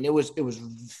 I mean, it was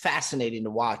fascinating to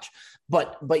watch.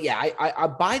 But yeah, I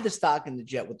buy the stock in the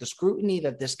Jet with the scrutiny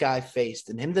that this guy faced,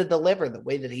 and him to deliver the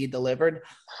way that he delivered.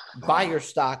 Buy your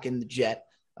stock in the Jet.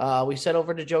 We said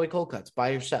over to Joey Coldcuts,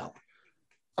 buy or sell.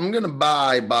 I'm going to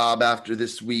buy, Bob, after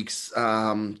this week's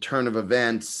turn of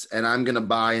events, and I'm going to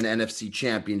buy an NFC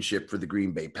championship for the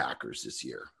Green Bay Packers this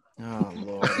year. Oh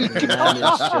Lord!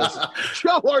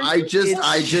 I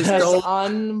just don't.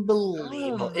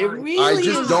 Unbelievable! It really. I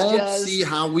just don't see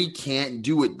how we can't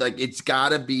do it. Like, it's got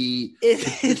to be.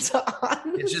 It's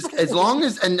just as long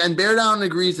as and Bear Down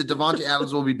agrees that Devontae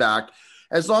Adams will be back.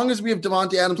 As long as we have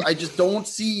Devontae Adams, I just don't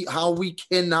see how we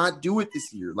cannot do it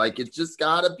this year. Like, it's just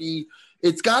got to be.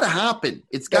 It's got to happen.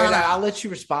 It's got to. I'll let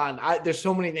you respond. There's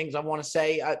so many things I want to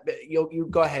say. You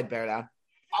go ahead, Bear Down.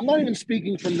 I'm not even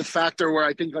speaking from the factor where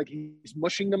I think like he's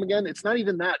mushing them again. It's not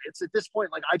even that. It's at this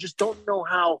point, like, I just don't know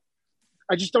how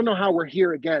we're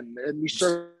here again. And we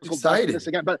circled back to this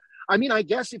again. But I mean, I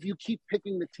guess if you keep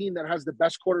picking the team that has the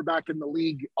best quarterback in the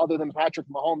league, other than Patrick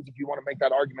Mahomes, if you want to make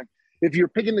that argument, if you're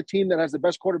picking the team that has the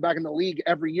best quarterback in the league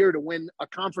every year to win a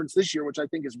conference this year, which I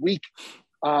think is weak,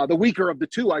 the weaker of the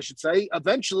two, I should say,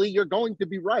 eventually you're going to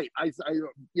be right.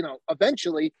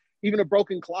 Eventually, even a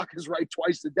broken clock is right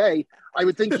twice a day. I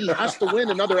would think he has to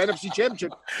win another NFC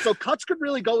championship. So Cuts could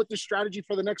really go with this strategy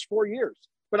for the next 4 years.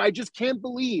 But I just can't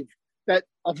believe that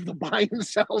of the buy and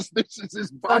sells, this is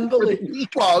his unbelievable.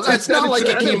 Well, it's not like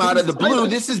it came out of the blue.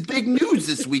 This is big news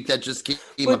this week that just came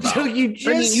about. So you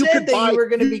just said that you were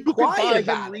going to be quiet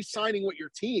about him re-signing with your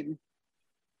team.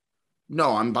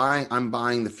 No, I'm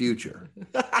buying the future.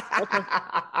 Okay.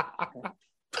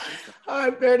 All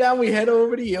right, Bear Down, we head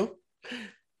over to you.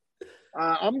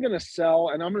 I'm going to sell,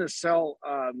 and I'm going to sell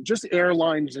just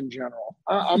airlines in general.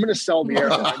 I'm going to sell the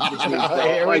airlines.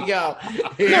 Here we go.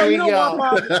 Here we go.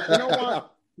 What, Bob? You know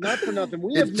what? Not for nothing.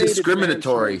 It's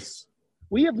discriminatory.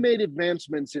 We have made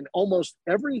advancements in almost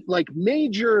every, like,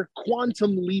 major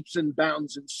quantum leaps and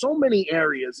bounds in so many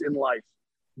areas in life.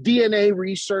 DNA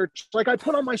research, like I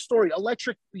put on my story,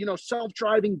 electric,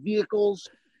 self-driving vehicles,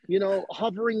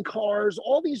 hovering cars,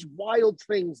 all these wild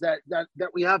things that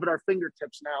we have at our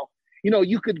fingertips now.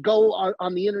 You could go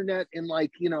on the internet in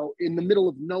in the middle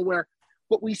of nowhere,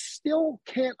 but we still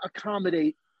can't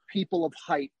accommodate people of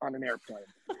height on an airplane.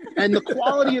 And the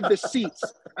quality of the seats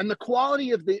and the quality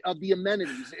of the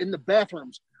amenities in the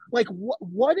bathrooms. Like what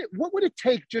would it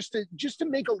take just to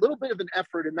make a little bit of an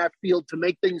effort in that field to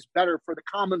make things better for the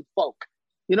common folk?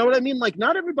 You know what I mean? Like,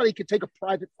 not everybody could take a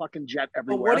private fucking jet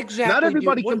everywhere. What exactly? Not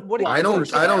everybody can. I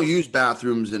don't use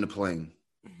bathrooms in a plane.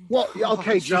 Well,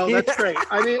 okay, Joe, that's great.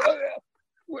 I mean,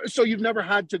 so you've never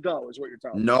had to go, is what you're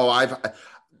telling me? No,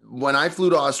 when I flew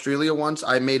to Australia once,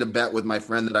 I made a bet with my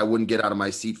friend that I wouldn't get out of my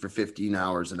seat for 15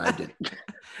 hours, and I did.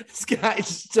 This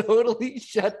guy's totally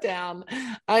shut down.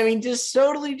 I mean,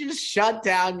 totally shut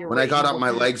down. When I got up, my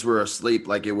legs were asleep.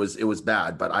 Like it was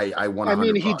bad, but I won. I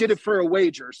mean, he did it for a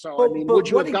wager. So would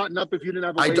you have gotten up if you didn't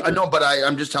have a wager? I know, but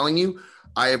I'm just telling you,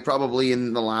 I have probably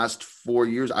in the last 4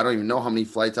 years, I don't even know how many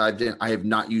flights I've done. I have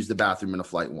not used the bathroom in a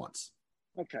flight once.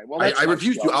 Okay, well, I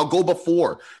refuse to. I'll go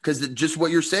before, because just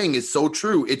what you're saying is so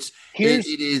true. It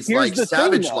is like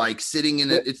savage, like sitting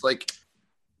in it. It's like.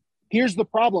 Here's the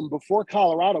problem. Before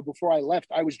Colorado, before I left,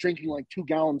 I was drinking like 2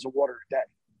 gallons of water a day.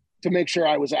 to make sure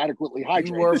I was adequately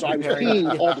hydrated. So I was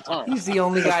peeing all the time. He's the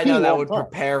only guy I know that would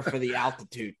prepare for the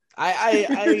altitude. I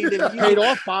mean, if paid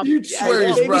off, Bob. You'd swear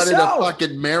he's running a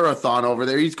fucking marathon over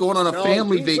there. He's going on a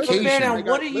family vacation.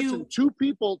 Listen, two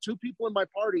people in my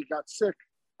party got sick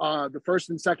the first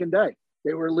and second day.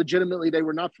 They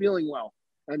were not feeling well.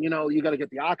 And, you got to get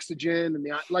the oxygen and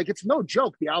it's no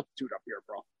joke, the altitude up here,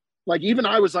 bro. Like, even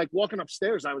I was like walking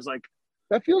upstairs, I was like,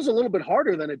 that feels a little bit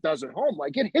harder than it does at home.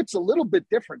 Like, it hits a little bit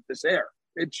different, this air.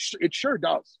 It sure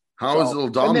does. How is little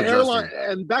Dom adjusting?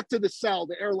 And back to the cell,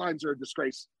 the airlines are a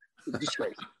disgrace.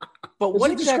 But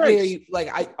what exactly are you like?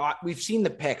 We've seen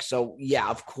the pics, so yeah,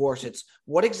 of course. It's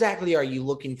what exactly are you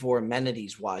looking for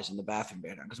amenities wise in the bathroom,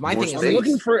 Bear Down? Because my thing is,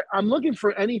 I'm looking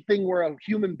for anything where a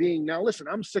human being. Now, listen,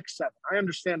 I'm 6'7". I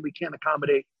understand we can't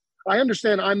accommodate. I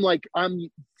understand I'm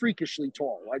freakishly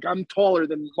tall. Like, I'm taller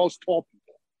than most tall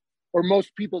people, or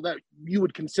most people that you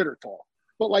would consider tall.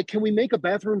 But like, can we make a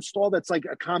bathroom stall that's like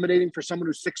accommodating for someone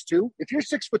who's 6'2"? If you're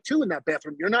 6'2" in that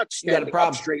bathroom, you're not standing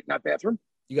up straight in that bathroom.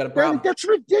 You got a problem. That's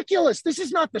ridiculous. This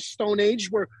is not the Stone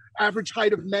Age where average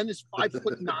height of men is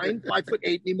 5'9",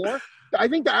 5'8" anymore. I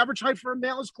think the average height for a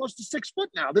male is close to 6 foot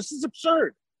now. This is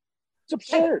absurd. It's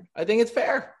absurd. I think it's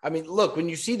fair. I mean, look, when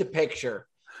you see the picture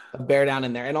of Bear Down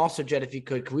in there, and also, Jed, if you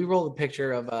could we roll the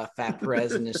picture of Fat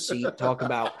Perez in his seat? Talk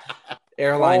about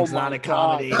airlines not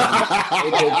accommodating.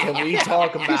 Can we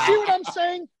talk about? You see what I'm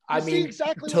saying?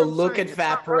 Exactly to look at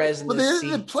Fat Perez in the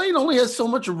seat. The plane only has so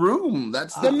much room.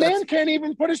 The man can't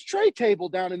even put his tray table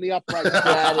down in the upright.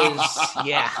 That is,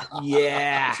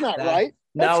 yeah. It's not right.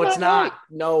 No, it's not. Right.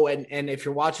 No, and if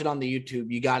you're watching on the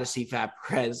YouTube, you got to see Fat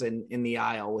Perez in the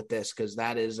aisle with this, because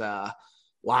that is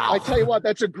wow. I tell you what,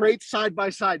 that's a great side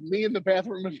by side. Me in the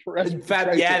bathroom and Perez.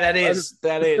 That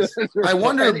is. I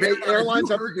wonder if airlines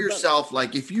hurt yourself.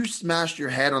 Like, if you smashed your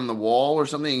head on the wall or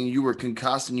something and you were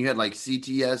concussed and you had like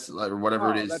CTS or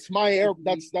whatever it is. That's my air.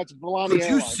 That's Volani. Could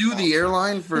you sue the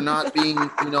airline for not being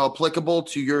applicable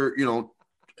to your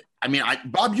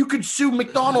Bob, you could sue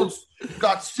McDonald's.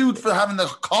 Got sued for having the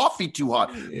coffee too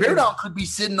hot. Bear Down could be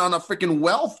sitting on a freaking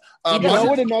wealth. You know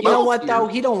what though?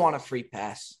 He don't want a free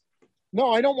pass. No,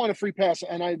 I don't want a free pass,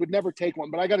 and I would never take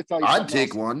one. But I got to tell you, I'd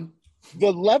take one. The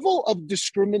level of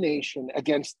discrimination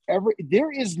against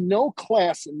there is no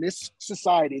class in this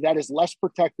society that is less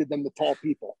protected than the tall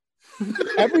people.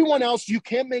 Everyone else, you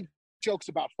can't make jokes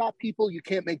about fat people. You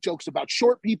can't make jokes about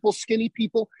short people, skinny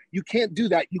people. You can't do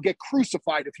that. You get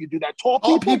crucified if you do that. Tall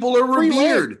people are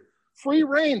revered. Free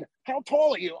reign. How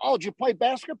tall are you? Oh, did you play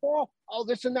basketball? Oh,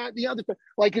 this and that, and the other thing.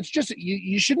 Like, it's just,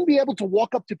 you shouldn't be able to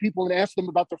walk up to people and ask them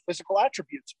about their physical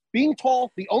attributes. Being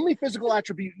tall, the only physical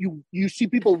attribute you see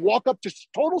people walk up to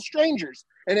total strangers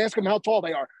and ask them how tall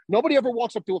they are. Nobody ever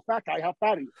walks up to a fat guy. How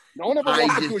fat are you? No one ever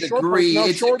walks up to a short person.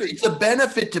 How short are you? It's a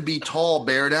benefit to be tall,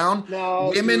 Bear Down.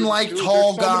 No, women like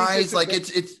tall guys. Like,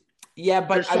 it's. Yeah,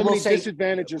 but I will say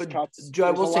disadvantages. Joe,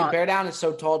 I will say Bear Down is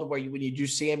so tall to where when you do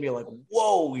see him, you're like,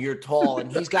 whoa, you're tall.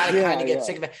 And he's got to kind of get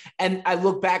sick of it. And I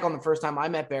look back on the first time I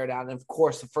met Bear Down, and of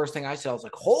course, the first thing I said, I was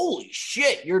like, holy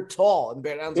shit, you're tall. And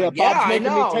Bear Down's like, I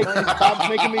know. Bob's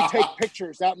making me take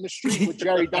pictures out in the street with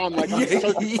Jerry Don. Like, I'm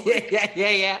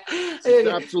yeah.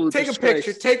 Absolutely. Take a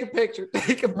picture. Take a picture with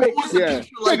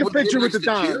the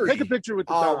Don. Take a picture with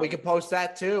the Don. Oh, we could post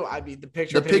that too. I mean, the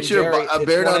picture of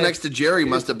Bear Down next to Jerry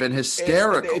must have been hysterical.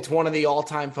 It's one of the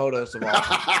all-time photos of all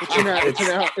time.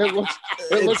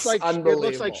 It looks like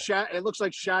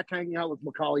Shaq hanging out with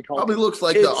Macaulay Culkin. Probably looks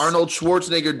like the Arnold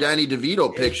Schwarzenegger, Danny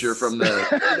DeVito picture from the.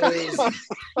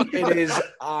 It is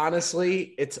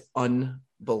honestly, it's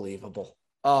unbelievable.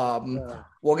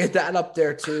 We'll get that up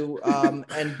there too.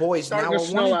 And boys, starting to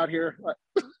snow out here.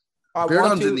 Bear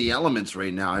Down's in the elements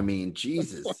right now. I mean,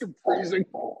 Jesus. Fucking freezing.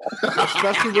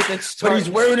 Especially with it. But he's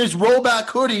wearing his rollback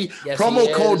hoodie. Yes,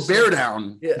 promo code Bear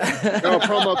Down. Yeah. No,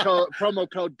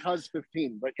 promo code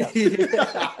Cuz15. But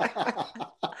yeah.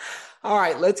 All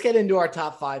right, let's get into our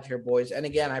top 5 here, boys. And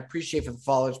again, I appreciate for the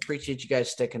followers. Appreciate you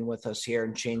guys sticking with us here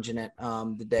and changing it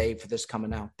the day for this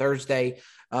coming out Thursday.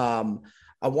 I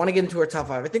want to get into our top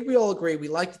 5. I think we all agree we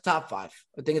like the top 5.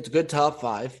 I think it's a good top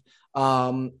 5.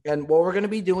 And what we're going to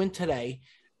be doing today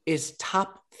is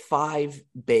top 5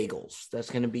 bagels.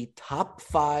 That's going to be top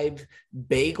 5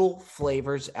 bagel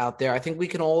flavors out there. I think we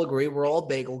can all agree we're all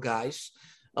bagel guys.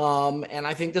 And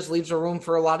I think this leaves a room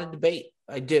for a lot of debate.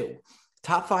 I do.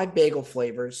 Top 5 bagel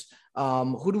flavors.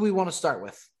 Who do we want to start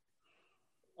with?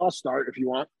 I'll start if you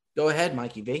want. Go ahead,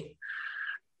 Mikey V.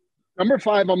 Number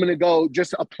 5, I'm going to go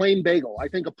just a plain bagel. I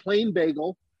think a plain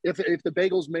bagel, if the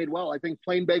bagel's made well, I think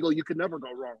plain bagel, you could never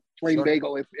go wrong. Plain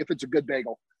bagel, if it's a good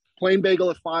bagel. Plain bagel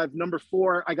at 5. Number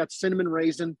 4, I got cinnamon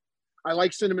raisin. I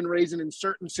like cinnamon raisin in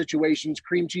certain situations.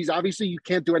 Cream cheese, obviously, you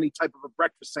can't do any type of a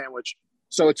breakfast sandwich,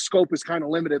 so its scope is kind of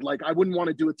limited. Like I wouldn't want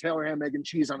to do a Taylor ham, egg, and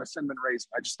cheese on a cinnamon raisin.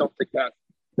 I just don't think that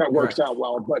works out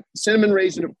well. But cinnamon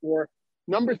raisin at 4.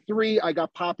 Number 3, I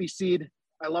got poppy seed.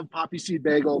 I love poppy seed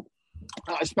bagel,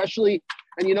 especially.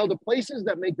 And the places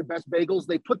that make the best bagels,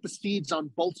 they put the seeds on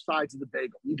both sides of the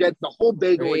bagel. You get the whole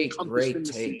bagel encompassed in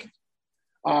the seed.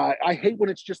 I hate when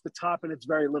it's just the top and it's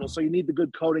very little. So you need the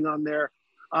good coating on there.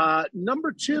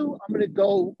 Number 2, I'm going to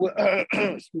go with,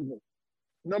 excuse me.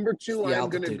 Number 2, I'm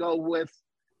going to go with,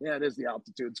 it is the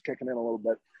altitude. It's kicking in a little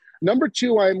bit. Number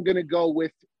 2, I'm going to go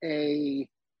with a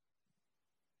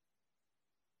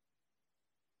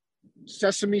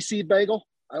sesame seed bagel.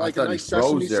 I like a nice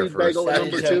sesame seed bagel at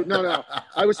number 2. No.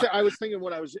 I was thinking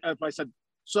if I said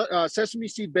sesame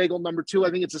seed bagel number 2,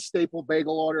 I think it's a staple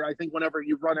bagel order. I think whenever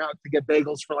you run out to get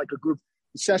bagels for like a group,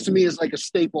 sesame is like a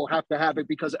staple, have to have it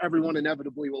because everyone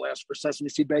inevitably will ask for sesame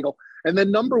seed bagel. And then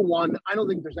number 1, I don't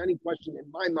think there's any question in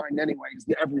my mind anyway, is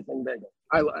the everything bagel.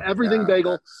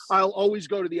 Bagel. I'll always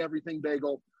go to the everything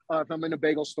bagel if I'm in a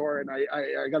bagel store and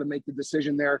I got to make the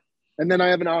decision there. And then I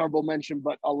have an honorable mention,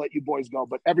 but I'll let you boys go.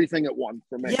 But everything at 1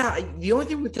 for me. Yeah, the only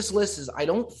thing with this list is I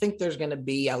don't think there's going to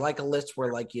be – I like a list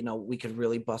where, we could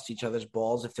really bust each other's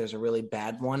balls if there's a really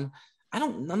bad one.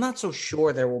 I'm not so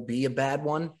sure there will be a bad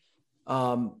one.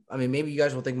 Maybe you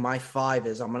guys will think my 5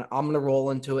 is I'm gonna roll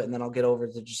into it, and then I'll get over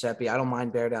to Giuseppe. I don't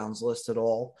mind Bear Down's list at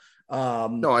all.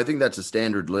 No, I think that's a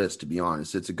standard list, to be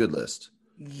honest. It's a good list.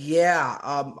 Yeah,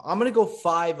 I'm going to go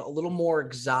 5, a little more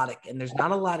exotic, and there's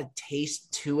not a lot of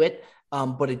taste to it,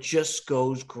 but it just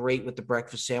goes great with the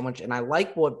breakfast sandwich. And I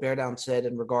like what Bear Down said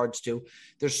in regards to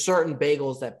there's certain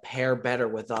bagels that pair better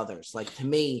with others. Like to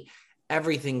me,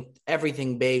 everything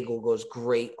bagel goes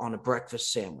great on a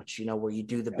breakfast sandwich, where you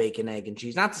do the bacon, egg, and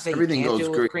cheese. Not to say everything you can't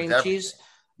do it with cream cheese,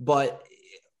 but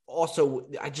also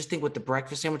I just think with the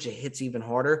breakfast sandwich, it hits even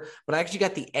harder. But I actually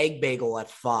got the egg bagel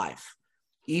at 5.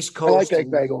 East Coast, egg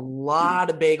bagel. A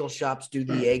lot of bagel shops do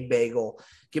the egg bagel.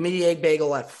 Give me the egg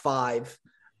bagel at 5.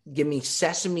 Give me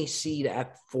sesame seed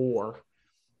at 4.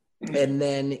 And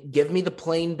then give me the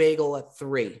plain bagel at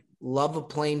 3. Love a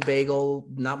plain bagel.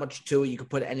 Not much to it. You could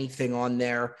put anything on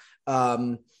there.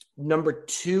 Number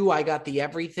 2, I got the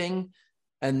everything.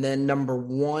 And then number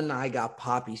 1, I got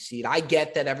poppy seed. I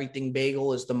get that everything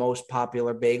bagel is the most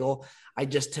popular bagel.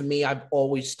 To me, I've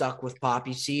always stuck with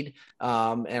poppy seed.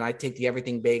 And I take the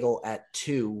everything bagel at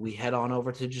 2. We head on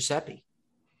over to Giuseppe.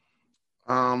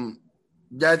 Yeah,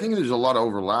 I think there's a lot of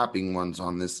overlapping ones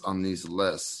on these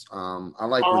lists. I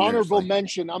like our honorable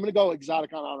mention. I'm going to go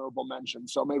exotic on honorable mention.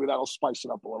 So maybe that'll spice it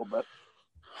up a little bit.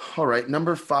 All right.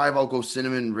 Number 5, I'll go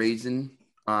cinnamon raisin.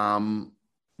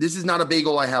 This is not a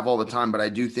bagel I have all the time, but I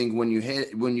do think when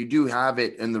you do have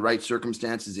it in the right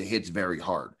circumstances, it hits very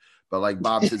hard. But like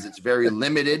Bob says, it's very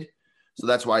limited. So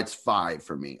that's why it's 5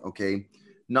 for me. Okay.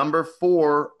 Number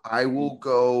 4, I will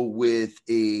go with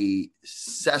a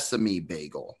sesame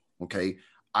bagel. Okay.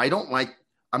 I'm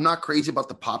not crazy about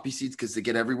the poppy seeds because they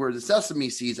get everywhere. The sesame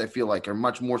seeds, I feel like, are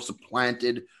much more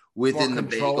supplanted within the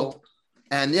bagel.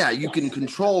 And yeah, you can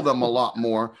control them a lot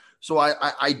more. So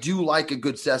I do like a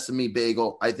good sesame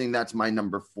bagel. I think that's my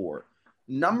number 4.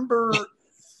 Number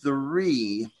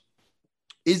 3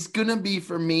 is going to be,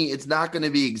 for me, it's not going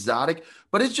to be exotic,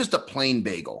 but it's just a plain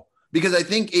bagel. Because I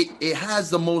think it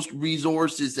has the most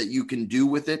resources that you can do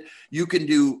with it. You can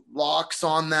do lox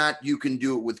on that. You can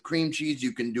do it with cream cheese.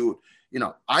 You can do it.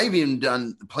 I've even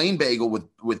done plain bagel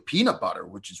with peanut butter,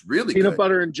 which is really good. Peanut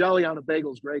butter and jelly on a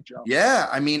bagel is great, Joe. Yeah.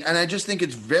 And I just think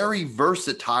it's very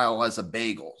versatile as a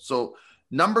bagel. So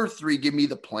number 3, give me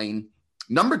the plain.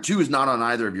 Number 2 is not on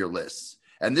either of your lists.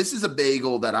 And this is a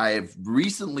bagel that I have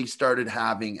recently started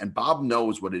having, and Bob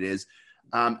knows what it is.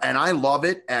 And I love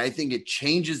it. And I think it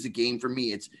changes the game for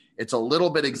me. It's a little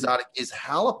bit exotic. Is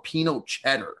jalapeno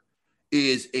cheddar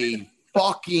is a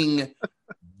fucking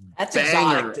that's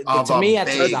banger exotic. To me,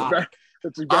 that's exotic.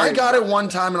 I got it one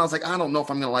time and I was like, I don't know if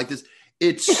I'm going to like this.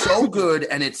 It's so good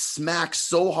and it smacks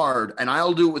so hard. And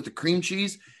I'll do it with the cream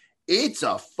cheese. It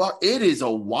is a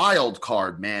wild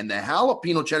card, man. The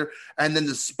jalapeno cheddar and then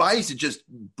the spice, it just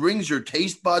brings your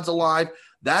taste buds alive.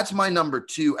 That's my number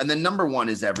 2. And then number 1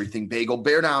 is everything bagel.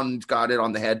 Bear Down's got it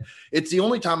on the head. It's the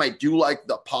only time I do like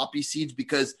the poppy seeds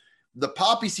because the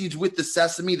poppy seeds with the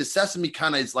sesame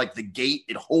kind of is like the gate.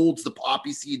 It holds the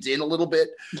poppy seeds in a little bit.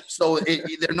 So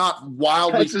they're not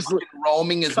wildly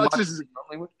roaming as much.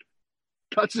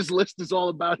 Cuts' list is all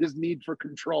about his need for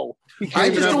control. I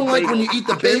just don't like when you eat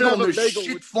the bagel and there's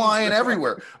shit flying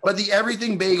everywhere. But the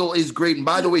everything bagel is great. And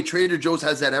by the way, Trader Joe's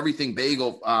has that everything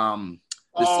bagel.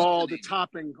 The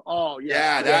topping. Oh,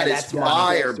 Yeah, yeah. that is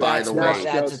fire, by the way.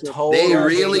 That's a total. They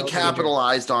really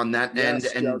capitalized on that. And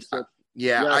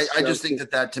Yes, I just think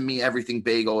that to me, everything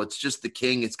bagel, it's just the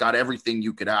king. It's got everything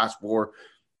you could ask for.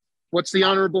 What's the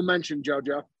honorable mention,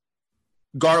 JoJo?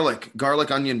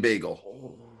 Garlic onion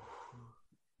bagel.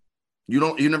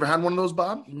 You never had one of those,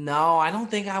 Bob? No, I don't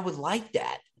think I would like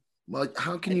that. Well,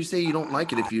 how can you say you don't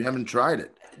like it if you haven't tried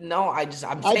it? No, I'm not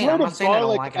saying garlic, I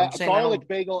don't like it. I'm saying garlic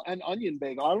bagel and onion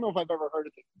bagel. I don't know if I've ever heard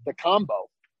of the combo.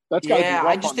 That's got to be rough.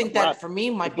 I just think that for me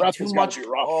might be too much.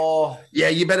 Oh, yeah,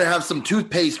 you better have some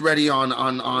toothpaste ready on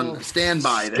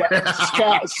standby there.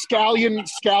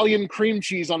 Scallion cream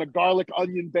cheese on a garlic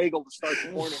onion bagel to start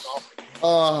the morning off.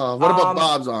 What about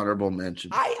Bob's honorable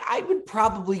mention? I would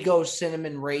probably go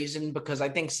cinnamon raisin because I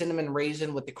think cinnamon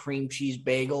raisin with the cream cheese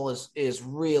bagel is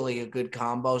really a good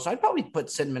combo. So I'd probably put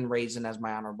cinnamon raisin as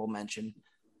my honorable mention.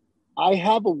 I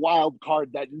have a wild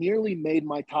card that nearly made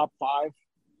my top 5.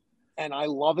 And I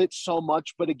love it so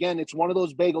much. But again, it's one of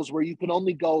those bagels where you can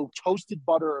only go toasted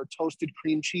butter or toasted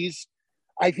cream cheese.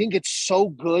 I think it's so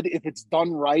good if it's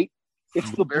done right. It's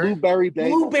the blueberry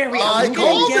bagel. I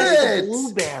called it.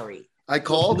 Blueberry. I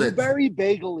called it. Blueberry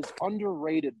bagel is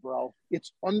underrated, bro.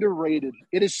 It's underrated.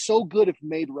 It is so good if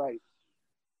made right.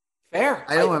 Fair.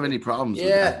 I don't have any problems with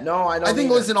that. No, I don't. I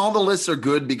think, listen, all the lists are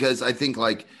good because I think,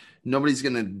 like, nobody's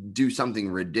going to do something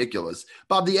ridiculous.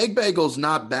 Bob, the egg bagel's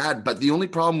not bad, but the only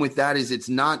problem with that is it's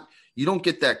not – you don't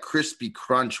get that crispy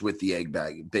crunch with the egg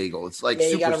bagel. It's like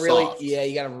super soft.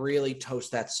 You got to really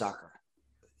toast that sucker.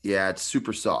 Yeah, it's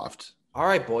super soft. All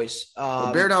right, boys.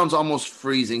 Bear Down's almost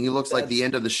freezing. He looks like the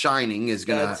end of The Shining is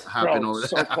going to happen over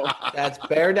there. That's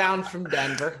Bear Down from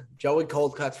Denver. Joey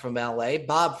Coldcuts from L.A.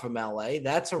 Bob from L.A.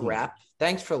 That's a wrap.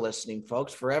 Thanks for listening,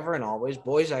 folks, forever and always.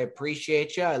 Boys, I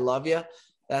appreciate you. I love you.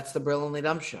 That's the Brilliantly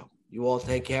Dumb Show. You all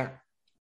take care.